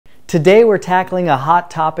Today we're tackling a hot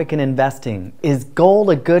topic in investing. Is gold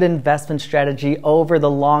a good investment strategy over the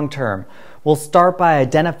long term? We'll start by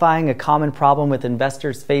identifying a common problem with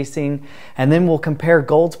investors facing, and then we'll compare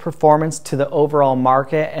gold's performance to the overall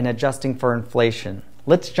market and adjusting for inflation.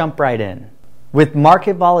 Let's jump right in. With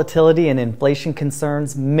market volatility and inflation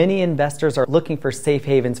concerns, many investors are looking for safe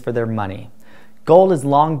havens for their money. Gold has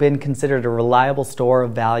long been considered a reliable store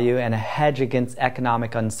of value and a hedge against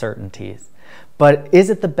economic uncertainties. But is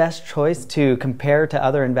it the best choice to compare to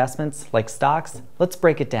other investments like stocks? Let's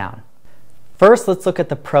break it down. First, let's look at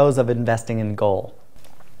the pros of investing in gold.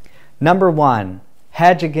 Number one,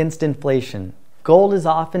 hedge against inflation. Gold is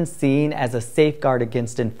often seen as a safeguard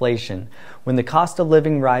against inflation. When the cost of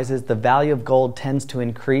living rises, the value of gold tends to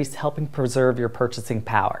increase, helping preserve your purchasing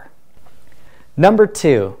power. Number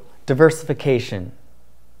two, diversification.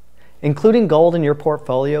 Including gold in your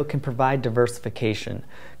portfolio can provide diversification.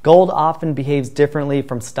 Gold often behaves differently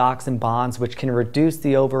from stocks and bonds, which can reduce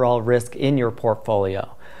the overall risk in your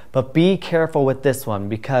portfolio. But be careful with this one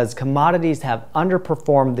because commodities have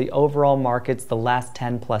underperformed the overall markets the last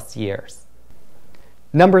 10 plus years.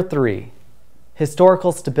 Number three,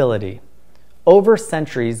 historical stability. Over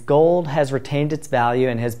centuries, gold has retained its value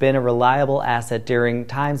and has been a reliable asset during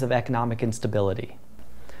times of economic instability.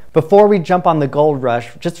 Before we jump on the gold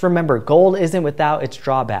rush, just remember gold isn't without its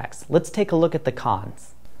drawbacks. Let's take a look at the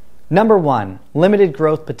cons. Number one, limited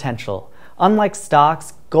growth potential. Unlike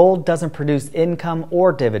stocks, gold doesn't produce income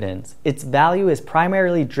or dividends. Its value is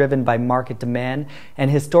primarily driven by market demand,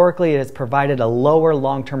 and historically it has provided a lower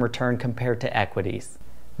long-term return compared to equities.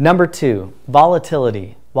 Number two,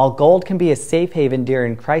 volatility. While gold can be a safe haven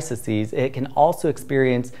during crises, it can also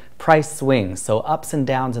experience price swings, so ups and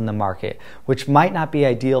downs in the market, which might not be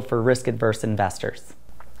ideal for risk-averse investors.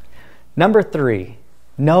 Number three,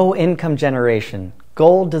 no income generation.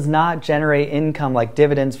 Gold does not generate income like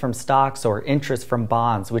dividends from stocks or interest from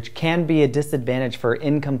bonds, which can be a disadvantage for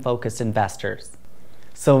income-focused investors.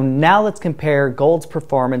 So now let's compare gold's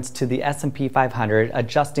performance to the S&P 500,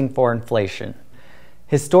 adjusting for inflation.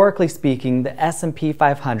 Historically speaking, the S&P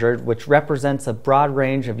 500, which represents a broad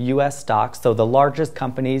range of U.S. stocks, so the largest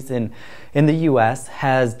companies in the U.S.,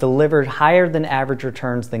 has delivered higher than average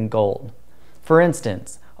returns than gold. For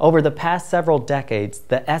instance, over the past several decades,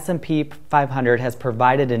 the S&P 500 has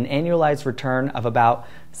provided an annualized return of about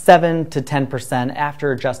 7 to 10%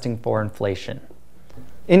 after adjusting for inflation.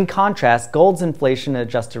 In contrast, gold's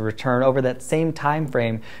inflation-adjusted return over that same time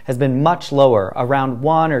frame has been much lower, around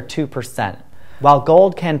 1 or 2%. While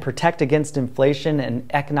gold can protect against inflation and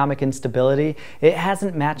economic instability, it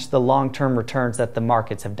hasn't matched the long-term returns that the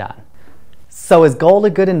markets have done. So is gold a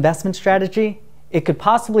good investment strategy? It could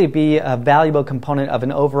possibly be a valuable component of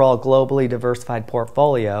an overall globally diversified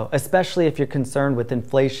portfolio, especially if you're concerned with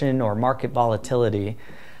inflation or market volatility.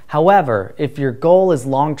 However, if your goal is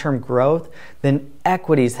long-term growth, then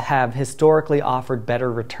equities have historically offered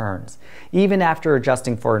better returns, even after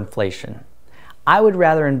adjusting for inflation. I would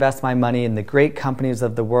rather invest my money in the great companies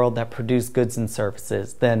of the world that produce goods and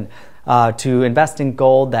services than to invest in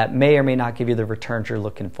gold that may or may not give you the returns you're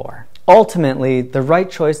looking for. Ultimately, the right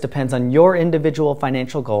choice depends on your individual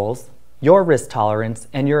financial goals, your risk tolerance,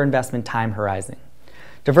 and your investment time horizon.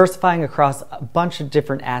 Diversifying across a bunch of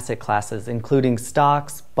different asset classes, including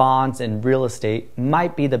stocks, bonds, and real estate,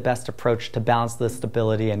 might be the best approach to balance the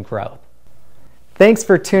stability and growth. Thanks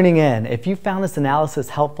for tuning in. If you found this analysis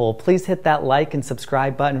helpful, please hit that like and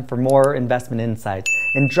subscribe button for more investment insights,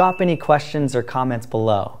 and drop any questions or comments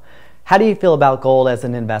below. How do you feel about gold as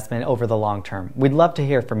an investment over the long term? We'd love to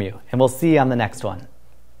hear from you, and we'll see you on the next one.